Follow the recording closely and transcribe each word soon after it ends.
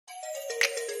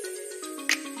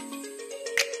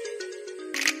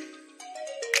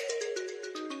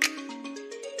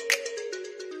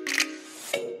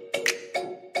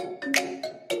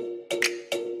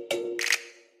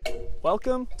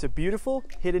Welcome to beautiful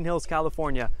Hidden Hills,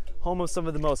 California, home of some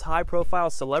of the most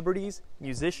high-profile celebrities,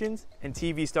 musicians, and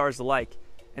TV stars alike.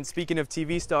 And speaking of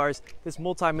TV stars, this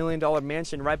multi-million-dollar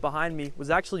mansion right behind me was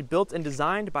actually built and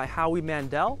designed by Howie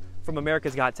Mandel from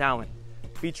America's Got Talent,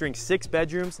 featuring 6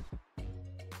 bedrooms,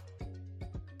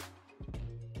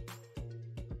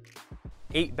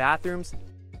 8 bathrooms,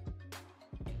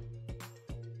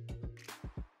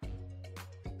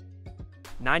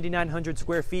 9,900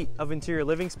 square feet of interior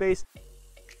living space,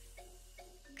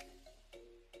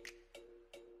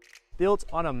 built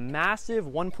on a massive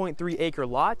 1.3 acre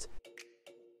lot,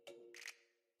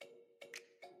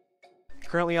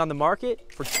 currently on the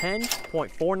market for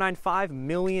 $10.495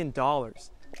 million.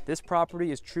 This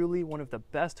property is truly one of the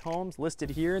best homes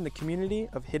listed here in the community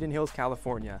of Hidden Hills,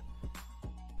 California.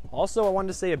 Also, I wanted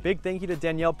to say a big thank you to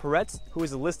Danielle Peretz, who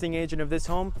is the listing agent of this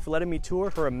home, for letting me tour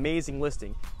her amazing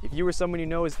listing. If you or someone you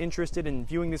know is interested in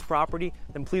viewing this property,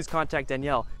 then please contact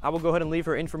Danielle. I will go ahead and leave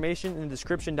her information in the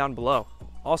description down below.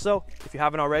 Also, if you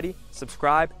haven't already,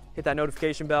 subscribe, hit that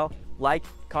notification bell, like,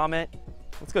 comment.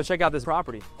 Let's go check out this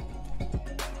property.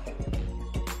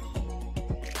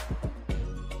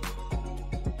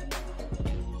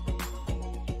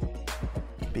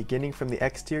 Beginning from the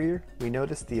exterior, we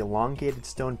notice the elongated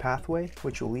stone pathway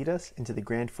which will lead us into the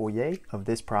grand foyer of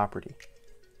this property.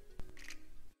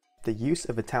 The use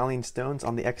of Italian stones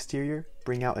on the exterior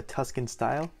bring out a Tuscan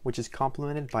style which is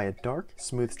complemented by a dark,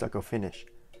 smooth stucco finish.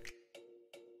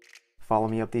 Follow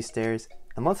me up these stairs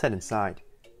and let's head inside.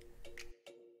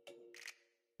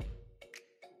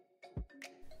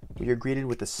 We are greeted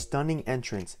with a stunning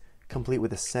entrance complete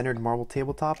with a centered marble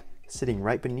tabletop sitting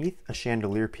right beneath a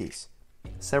chandelier piece.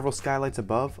 Several skylights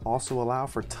above also allow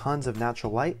for tons of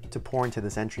natural light to pour into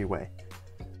this entryway.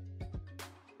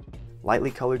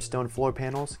 Lightly colored stone floor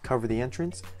panels cover the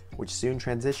entrance, which soon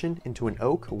transition into an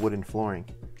oak wooden flooring.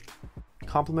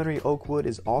 Complementary oak wood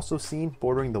is also seen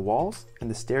bordering the walls and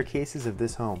the staircases of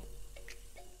this home.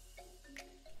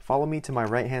 Follow me to my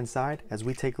right hand side as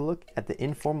we take a look at the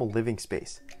informal living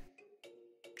space.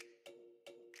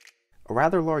 A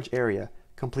rather large area,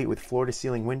 complete with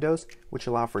floor-to-ceiling windows which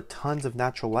allow for tons of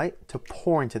natural light to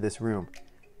pour into this room.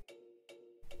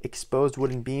 Exposed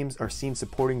wooden beams are seen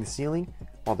supporting the ceiling,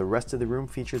 while the rest of the room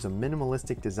features a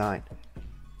minimalistic design.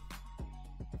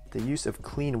 The use of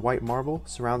clean white marble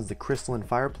surrounds the crystalline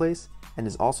fireplace and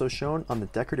is also shown on the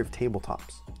decorative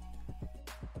tabletops.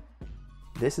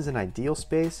 This is an ideal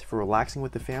space for relaxing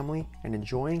with the family and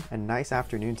enjoying a nice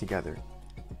afternoon together.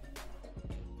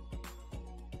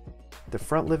 The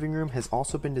front living room has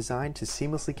also been designed to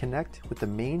seamlessly connect with the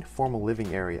main formal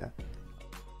living area.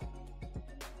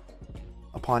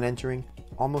 Upon entering,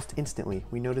 almost instantly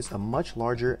we notice a much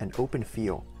larger and open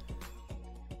feel.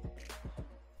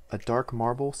 A dark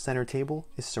marble center table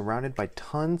is surrounded by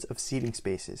tons of seating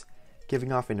spaces,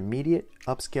 giving off an immediate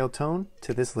upscale tone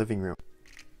to this living room.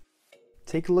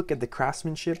 Take a look at the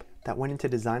craftsmanship that went into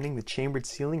designing the chambered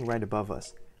ceiling right above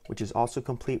us, which is also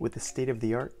complete with the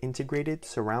state-of-the-art integrated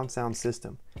surround sound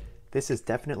system. This is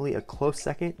definitely a close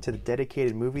second to the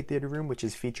dedicated movie theater room which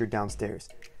is featured downstairs,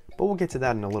 but we'll get to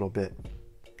that in a little bit.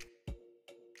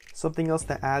 Something else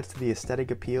that adds to the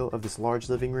aesthetic appeal of this large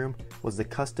living room was the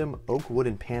custom oak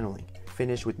wooden paneling,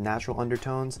 finished with natural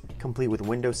undertones, complete with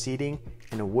window seating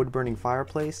and a wood-burning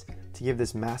fireplace to give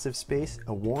this massive space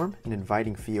a warm and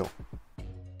inviting feel.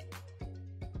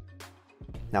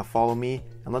 Now follow me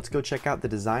and let's go check out the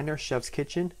designer chef's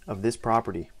kitchen of this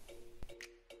property.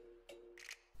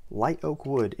 Light oak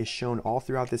wood is shown all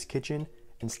throughout this kitchen,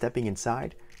 and stepping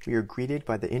inside, we are greeted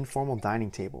by the informal dining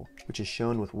table, which is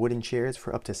shown with wooden chairs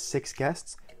for up to 6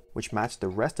 guests, which match the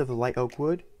rest of the light oak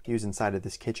wood used inside of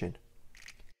this kitchen.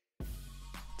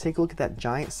 Take a look at that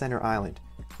giant center island,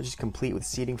 which is complete with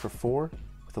seating for 4,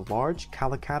 with a large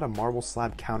Calacatta marble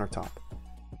slab countertop.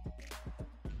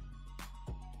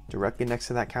 Directly next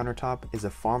to that countertop is a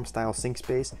farm-style sink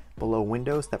space below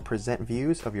windows that present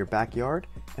views of your backyard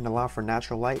and allow for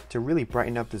natural light to really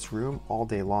brighten up this room all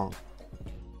day long.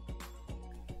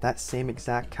 That same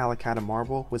exact Calacatta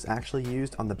marble was actually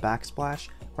used on the backsplash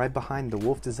right behind the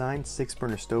Wolf Design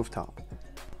 6-burner stovetop.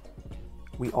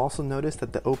 We also noticed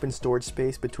that the open storage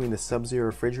space between the Sub-Zero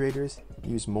refrigerators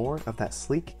used more of that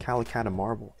sleek Calacatta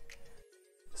marble.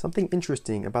 Something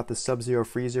interesting about the Sub-Zero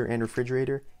freezer and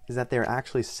refrigerator is that they are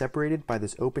actually separated by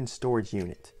this open storage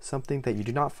unit, something that you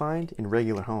do not find in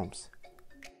regular homes.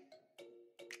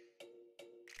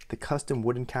 The custom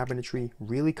wooden cabinetry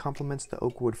really complements the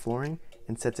oak wood flooring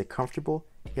and sets a comfortable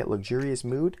yet luxurious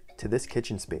mood to this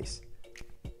kitchen space.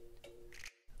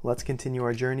 Let's continue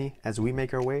our journey as we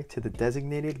make our way to the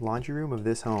designated laundry room of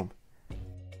this home.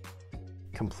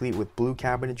 complete with blue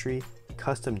cabinetry,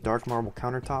 custom dark marble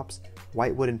countertops,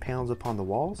 white wooden panels upon the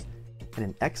walls, and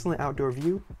an excellent outdoor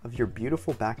view of your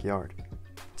beautiful backyard.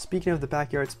 Speaking of the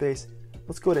backyard space,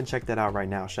 let's go ahead and check that out right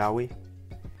now, shall we?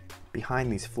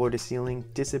 Behind these floor-to-ceiling,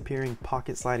 disappearing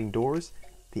pocket sliding doors,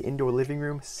 the indoor living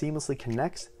room seamlessly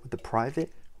connects with the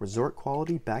private,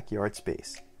 resort-quality backyard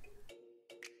space.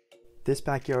 This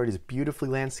backyard is beautifully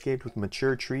landscaped with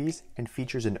mature trees and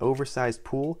features an oversized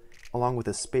pool, along with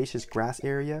a spacious grass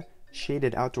area,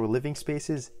 shaded outdoor living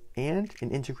spaces, and an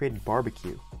integrated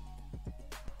barbecue.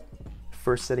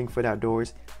 First setting foot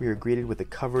outdoors, we are greeted with a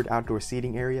covered outdoor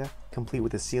seating area, complete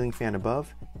with a ceiling fan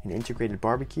above, an integrated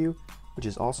barbecue, which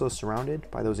is also surrounded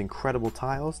by those incredible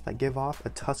tiles that give off a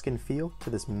Tuscan feel to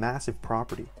this massive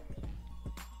property.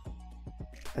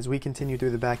 As we continue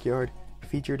through the backyard,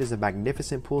 featured is a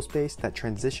magnificent pool space that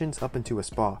transitions up into a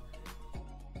spa.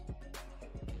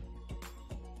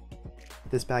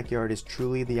 This backyard is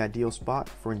truly the ideal spot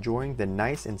for enjoying the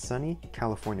nice and sunny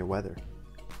California weather.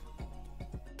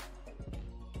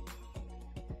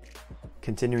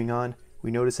 Continuing on,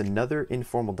 we notice another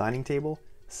informal dining table,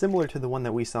 similar to the one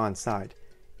that we saw inside,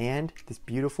 and this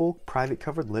beautiful private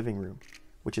covered living room,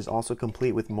 which is also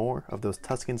complete with more of those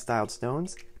Tuscan styled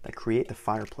stones that create the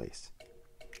fireplace.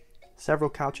 Several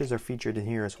couches are featured in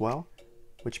here as well,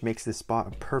 which makes this spot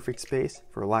a perfect space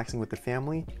for relaxing with the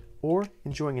family or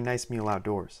enjoying a nice meal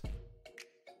outdoors.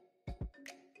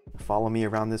 Follow me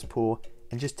around this pool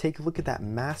and just take a look at that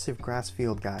massive grass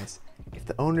field, guys. If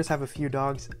the owners have a few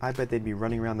dogs, I bet they'd be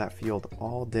running around that field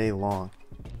all day long.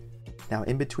 Now,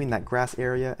 in between that grass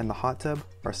area and the hot tub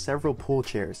are several pool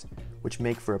chairs, which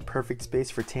make for a perfect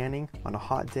space for tanning on a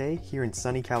hot day here in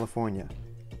sunny California.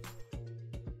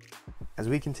 As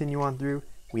we continue on through,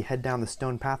 we head down the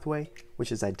stone pathway,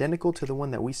 which is identical to the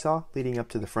one that we saw leading up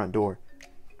to the front door.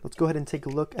 Let's go ahead and take a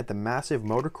look at the massive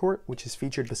motor court which is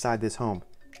featured beside this home.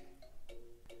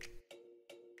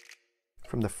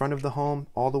 From the front of the home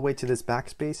all the way to this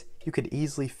backspace, you could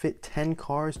easily fit 10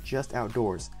 cars just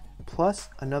outdoors, plus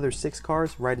another 6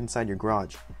 cars right inside your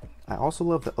garage. I also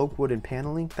love the oak wood and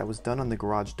paneling that was done on the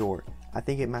garage door. I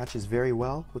think it matches very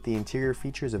well with the interior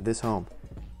features of this home.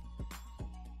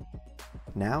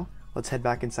 Now, let's head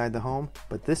back inside the home,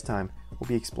 but this time we'll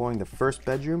be exploring the first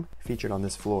bedroom featured on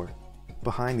this floor.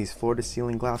 Behind these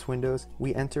floor-to-ceiling glass windows,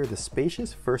 we enter the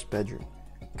spacious first bedroom,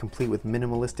 complete with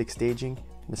minimalistic staging,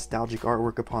 nostalgic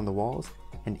artwork upon the walls,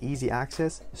 and easy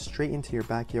access straight into your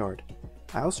backyard.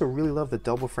 I also really love the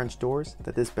double French doors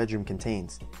that this bedroom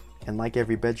contains. And like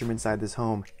every bedroom inside this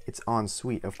home, it's en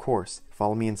suite, of course.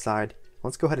 Follow me inside.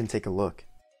 Let's go ahead and take a look.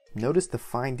 Notice the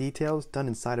fine details done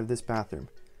inside of this bathroom.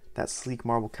 That sleek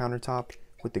marble countertop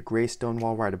with the gray stone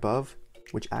wall right above,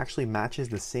 which actually matches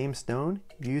the same stone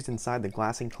used inside the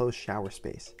glass enclosed shower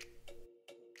space.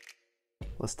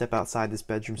 Let's step outside this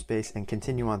bedroom space and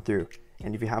continue on through.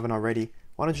 And if you haven't already,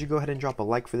 why don't you go ahead and drop a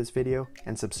like for this video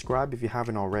and subscribe if you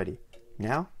haven't already.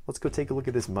 Now, let's go take a look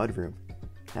at this mudroom.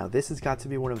 Now this has got to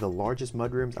be one of the largest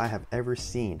mudrooms I have ever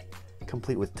seen,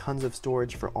 complete with tons of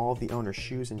storage for all of the owner's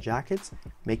shoes and jackets,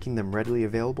 making them readily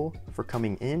available for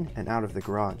coming in and out of the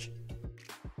garage.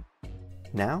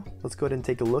 Now, let's go ahead and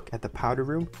take a look at the powder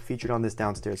room featured on this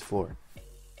downstairs floor.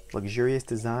 Luxurious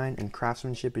design and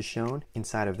craftsmanship is shown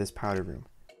inside of this powder room,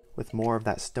 with more of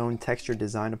that stone textured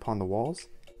design upon the walls,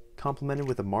 complemented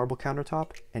with a marble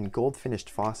countertop and gold finished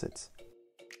faucets.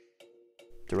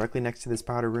 Directly next to this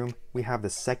powder room, we have the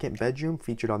second bedroom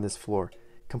featured on this floor,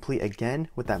 complete again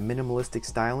with that minimalistic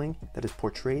styling that is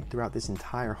portrayed throughout this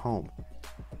entire home.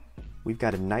 We've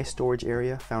got a nice storage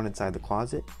area found inside the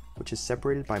closet, which is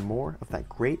separated by more of that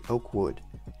great oak wood.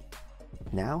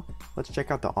 Now, let's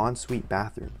check out the ensuite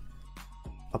bathroom.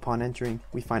 Upon entering,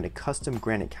 we find a custom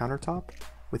granite countertop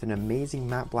with an amazing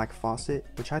matte black faucet,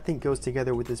 which I think goes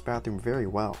together with this bathroom very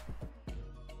well.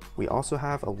 We also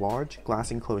have a large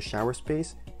glass enclosed shower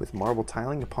space with marble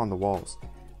tiling upon the walls.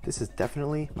 This is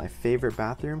definitely my favorite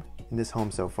bathroom in this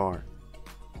home so far.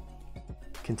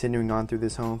 Continuing on through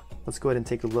this home, let's go ahead and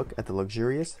take a look at the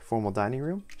luxurious formal dining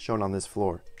room shown on this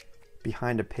floor.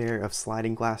 Behind a pair of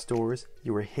sliding glass doors,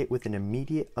 you are hit with an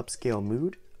immediate upscale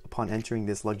mood upon entering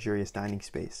this luxurious dining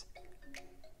space.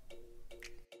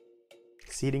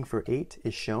 Seating for 8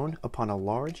 is shown upon a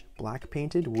large black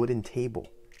painted wooden table.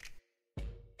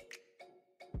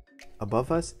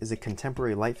 Above us is a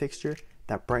contemporary light fixture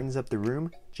that brightens up the room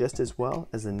just as well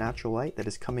as the natural light that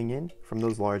is coming in from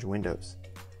those large windows.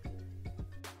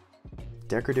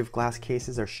 Decorative glass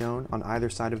cases are shown on either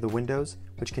side of the windows,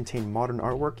 which contain modern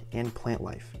artwork and plant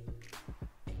life.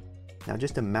 Now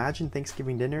just imagine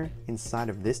Thanksgiving dinner inside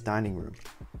of this dining room.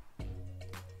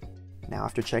 Now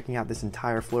after checking out this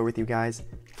entire floor with you guys,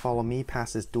 follow me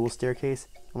past this dual staircase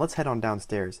and let's head on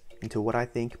downstairs into what I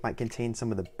think might contain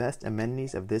some of the best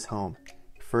amenities of this home.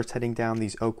 First, heading down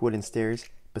these oak wooden stairs,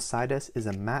 beside us is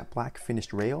a matte black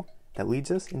finished rail that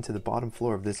leads us into the bottom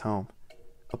floor of this home.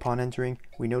 Upon entering,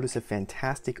 we notice a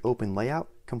fantastic open layout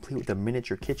complete with a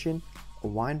miniature kitchen, a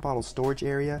wine bottle storage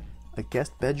area, a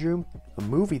guest bedroom, a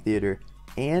movie theater,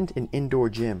 and an indoor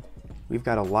gym. We've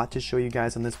got a lot to show you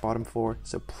guys on this bottom floor,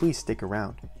 so please stick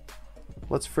around.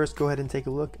 Let's first go ahead and take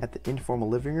a look at the informal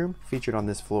living room featured on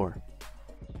this floor.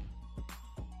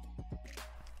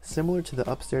 Similar to the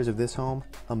upstairs of this home,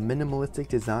 a minimalistic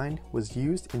design was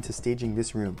used into staging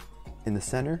this room. In the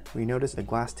center, we notice a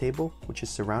glass table which is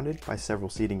surrounded by several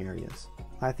seating areas.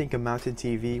 I think a mounted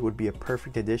TV would be a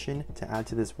perfect addition to add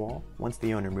to this wall once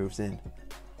the owner moves in.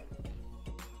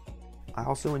 I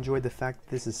also enjoyed the fact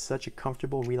that this is such a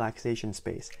comfortable relaxation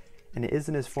space, and it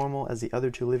isn't as formal as the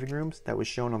other two living rooms that was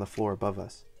shown on the floor above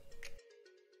us.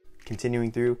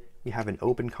 Continuing through, we have an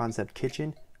open concept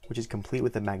kitchen which is complete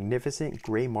with a magnificent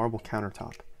gray marble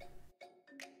countertop.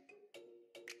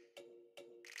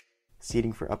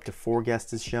 Seating for up to 4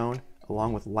 guests is shown,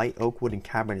 along with light oak wood and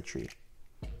cabinetry.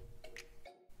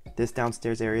 This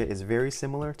downstairs area is very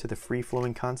similar to the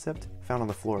free-flowing concept found on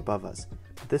the floor above us,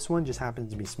 but this one just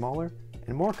happens to be smaller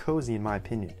and more cozy in my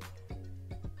opinion.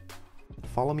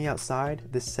 Follow me outside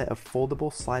this set of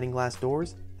foldable sliding glass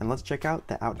doors and let's check out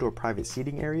the outdoor private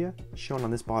seating area shown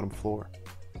on this bottom floor.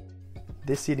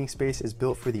 This seating space is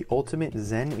built for the ultimate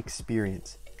Zen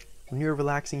experience. When you are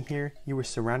relaxing here, you are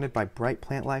surrounded by bright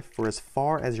plant life for as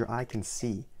far as your eye can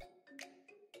see.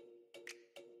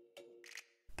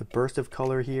 The burst of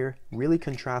color here really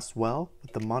contrasts well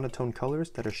with the monotone colors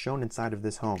that are shown inside of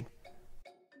this home.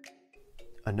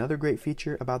 Another great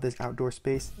feature about this outdoor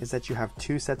space is that you have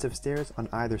 2 sets of stairs on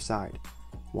either side.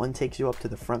 One takes you up to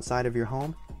the front side of your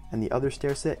home, and the other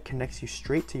stair set connects you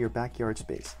straight to your backyard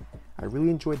space. I really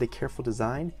enjoyed the careful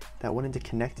design that went into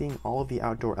connecting all of the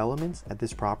outdoor elements at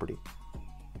this property.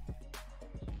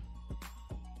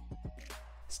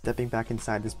 Stepping back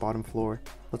inside this bottom floor,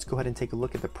 let's go ahead and take a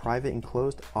look at the private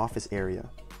enclosed office area.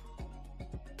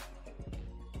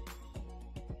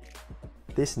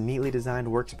 This neatly designed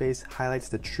workspace highlights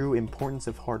the true importance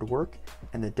of hard work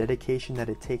and the dedication that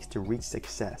it takes to reach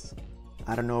success.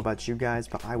 I don't know about you guys,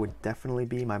 but I would definitely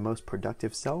be my most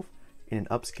productive self in an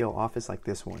upscale office like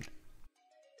this one.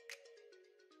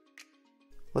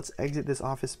 Let's exit this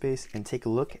office space and take a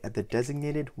look at the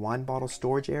designated wine bottle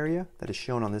storage area that is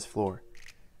shown on this floor.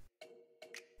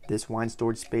 This wine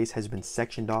storage space has been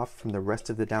sectioned off from the rest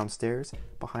of the downstairs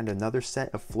behind another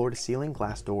set of floor-to-ceiling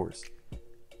glass doors.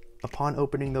 Upon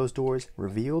opening those doors,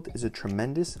 revealed is a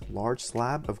tremendous large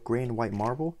slab of gray and white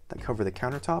marble that cover the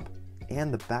countertop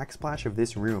and the backsplash of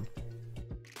this room.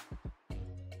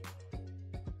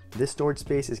 This storage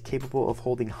space is capable of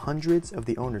holding hundreds of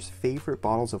the owner's favorite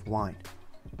bottles of wine.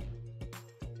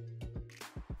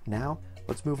 Now,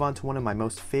 let's move on to one of my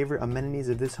most favorite amenities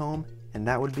of this home, and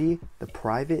that would be the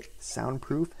private,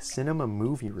 soundproof cinema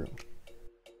movie room.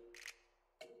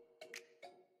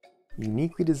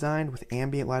 Uniquely designed with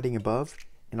ambient lighting above,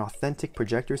 an authentic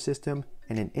projector system,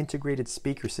 and an integrated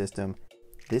speaker system,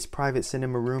 this private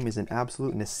cinema room is an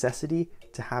absolute necessity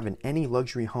to have in any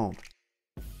luxury home.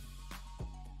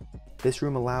 This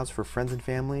room allows for friends and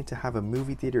family to have a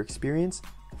movie theater experience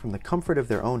from the comfort of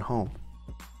their own home.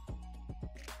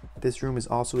 This room is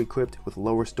also equipped with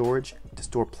lower storage to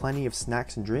store plenty of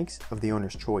snacks and drinks of the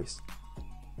owner's choice.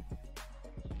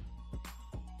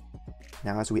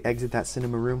 Now as we exit that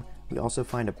cinema room, we also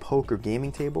find a poker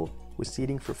gaming table with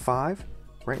seating for 5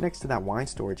 right next to that wine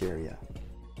storage area.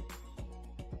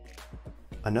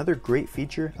 Another great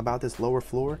feature about this lower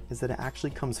floor is that it actually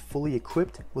comes fully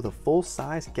equipped with a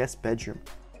full-size guest bedroom.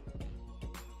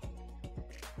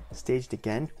 Staged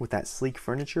again with that sleek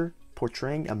furniture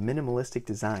portraying a minimalistic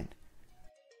design.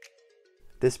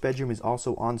 This bedroom is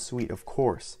also en suite, of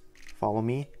course. Follow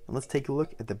me and let's take a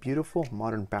look at the beautiful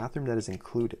modern bathroom that is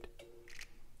included.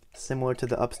 Similar to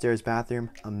the upstairs bathroom,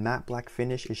 a matte black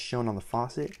finish is shown on the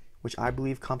faucet, which I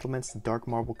believe complements the dark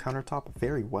marble countertop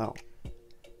very well.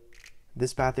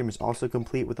 This bathroom is also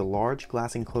complete with a large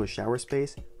glass enclosed shower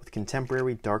space with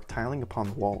contemporary dark tiling upon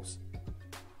the walls.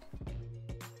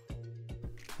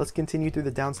 Let's continue through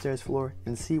the downstairs floor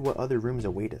and see what other rooms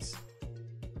await us.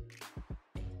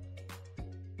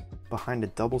 Behind a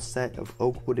double set of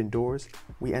oak wooden doors,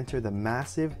 we enter the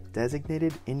massive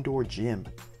designated indoor gym.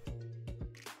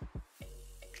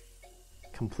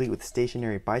 Complete with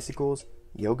stationary bicycles,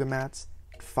 yoga mats,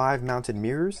 and 5 mounted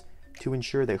mirrors to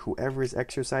ensure that whoever is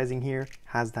exercising here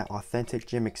has that authentic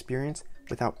gym experience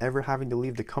without ever having to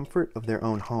leave the comfort of their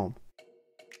own home.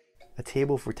 A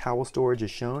table for towel storage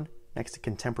is shown next to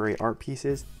contemporary art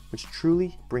pieces, which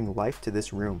truly bring life to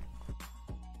this room.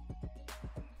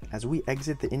 As we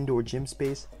exit the indoor gym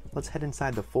space, let's head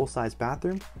inside the full-size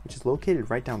bathroom, which is located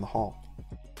right down the hall.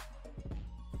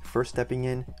 First stepping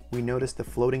in, we notice the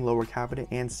floating lower cabinet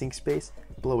and sink space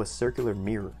below a circular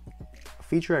mirror. A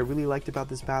feature I really liked about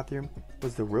this bathroom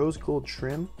was the rose gold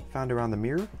trim found around the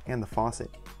mirror and the faucet.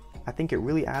 I think it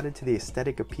really added to the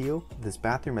aesthetic appeal of this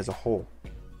bathroom as a whole.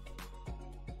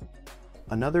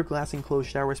 Another glass enclosed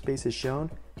shower space is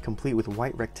shown, complete with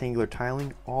white rectangular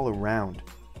tiling all around.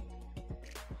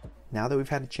 Now that we've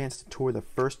had a chance to tour the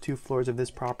first 2 floors of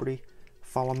this property,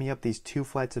 follow me up these 2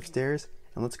 flights of stairs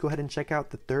and let's go ahead and check out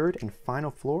the 3rd and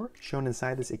final floor shown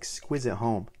inside this exquisite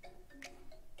home.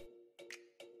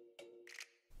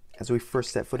 As we first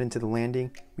step foot into the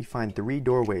landing, we find 3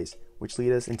 doorways, which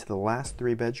lead us into the last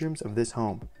 3 bedrooms of this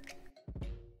home.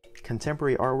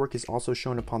 Contemporary artwork is also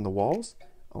shown upon the walls,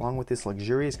 along with this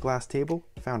luxurious glass table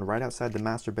found right outside the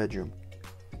master bedroom.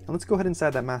 And let's go ahead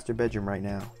inside that master bedroom right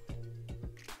now.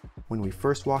 When we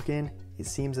first walk in, it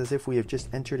seems as if we have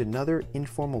just entered another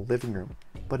informal living room,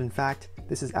 but in fact,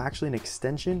 this is actually an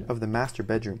extension of the master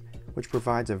bedroom, which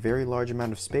provides a very large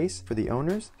amount of space for the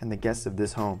owners and the guests of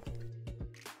this home.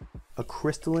 A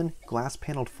crystalline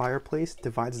glass-paneled fireplace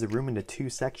divides the room into 2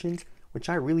 sections, which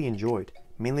I really enjoyed,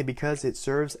 mainly because it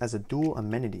serves as a dual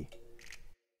amenity.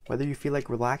 Whether you feel like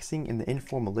relaxing in the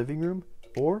informal living room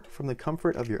or from the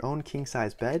comfort of your own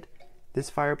king-size bed, this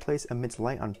fireplace emits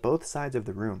light on both sides of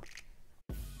the room.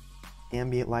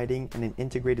 Ambient lighting and an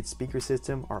integrated speaker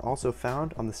system are also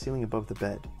found on the ceiling above the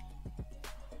bed.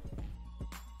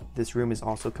 This room is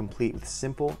also complete with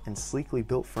simple and sleekly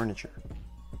built furniture.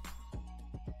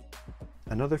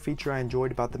 Another feature I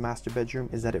enjoyed about the master bedroom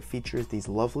is that it features these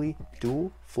lovely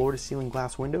dual floor-to-ceiling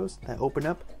glass windows that open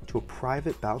up to a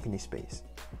private balcony space.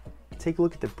 Take a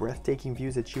look at the breathtaking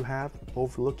views that you have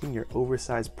overlooking your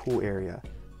oversized pool area,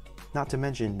 not to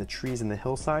mention the trees and the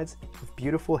hillsides with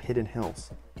beautiful hidden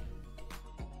hills.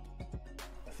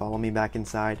 Follow me back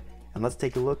inside and let's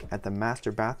take a look at the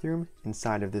master bathroom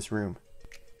inside of this room.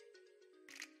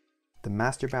 The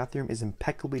master bathroom is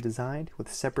impeccably designed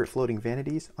with separate floating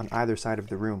vanities on either side of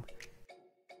the room.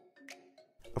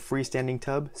 A freestanding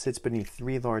tub sits beneath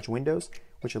 3 large windows,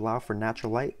 which allow for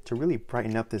natural light to really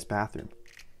brighten up this bathroom.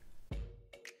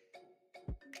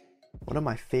 One of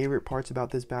my favorite parts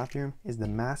about this bathroom is the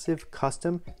massive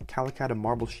custom Calacatta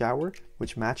marble shower,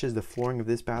 which matches the flooring of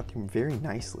this bathroom very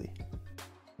nicely.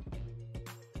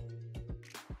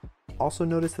 Also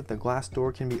notice that the glass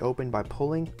door can be opened by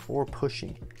pulling or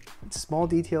pushing. It's small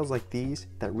details like these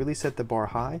that really set the bar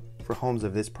high for homes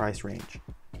of this price range.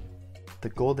 The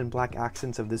gold and black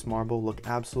accents of this marble look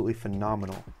absolutely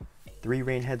phenomenal. 3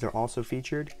 rain heads are also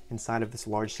featured inside of this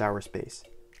large shower space.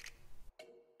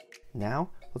 Now,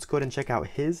 let's go ahead and check out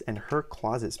his and her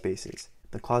closet spaces.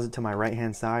 The closet to my right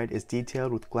hand side is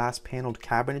detailed with glass paneled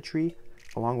cabinetry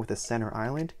along with a center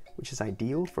island, which is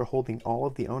ideal for holding all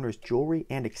of the owner's jewelry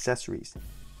and accessories.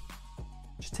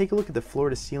 Just take a look at the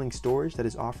floor-to-ceiling storage that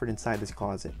is offered inside this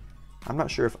closet. I'm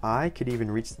not sure if I could even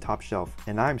reach the top shelf,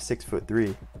 and I'm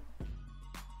 6'3".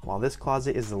 While this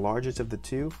closet is the largest of the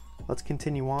 2, let's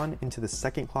continue on into the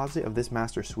second closet of this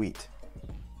master suite.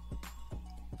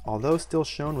 Although still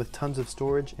shown with tons of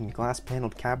storage and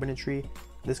glass-paneled cabinetry,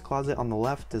 this closet on the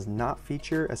left does not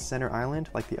feature a center island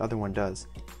like the other one does.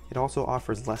 It also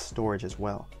offers less storage as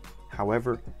well.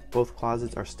 However, both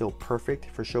closets are still perfect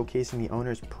for showcasing the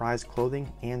owner's prized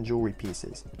clothing and jewelry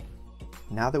pieces.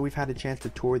 Now that we've had a chance to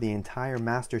tour the entire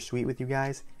master suite with you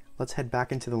guys, let's head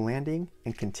back into the landing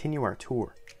and continue our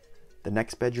tour. The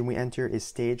next bedroom we enter is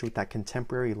staged with that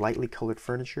contemporary lightly colored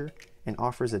furniture and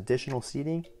offers additional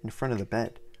seating in front of the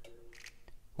bed.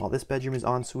 While this bedroom is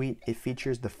ensuite, it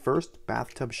features the first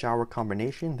bathtub shower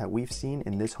combination that we've seen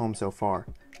in this home so far.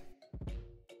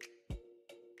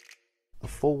 A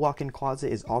full walk-in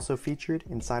closet is also featured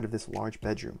inside of this large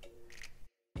bedroom.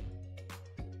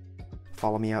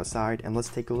 Follow me outside and let's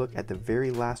take a look at the very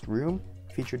last room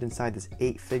featured inside this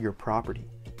 8-figure property.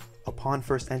 Upon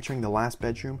first entering the last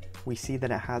bedroom, we see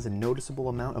that it has a noticeable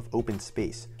amount of open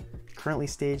space. Currently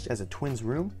staged as a twins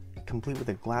room, complete with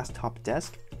a glass-top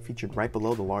desk featured right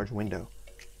below the large window.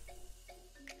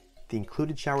 The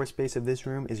included shower space of this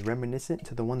room is reminiscent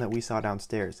to the one that we saw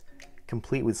downstairs,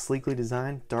 complete with sleekly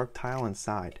designed dark tile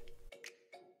inside.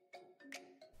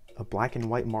 A black and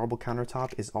white marble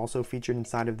countertop is also featured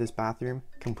inside of this bathroom,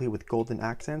 complete with golden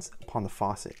accents upon the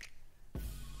faucet.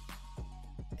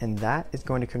 And that is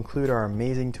going to conclude our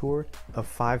amazing tour of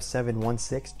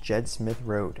 5716 Jed Smith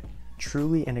Road.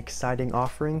 Truly an exciting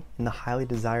offering in the highly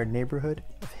desired neighborhood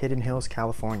of Hidden Hills,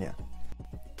 California.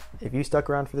 If you stuck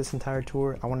around for this entire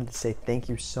tour, I wanted to say thank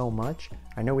you so much.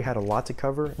 I know we had a lot to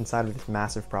cover inside of this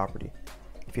massive property.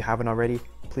 If you haven't already,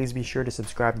 please be sure to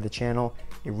subscribe to the channel.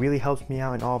 It really helps me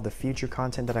out in all of the future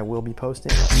content that I will be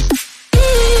posting.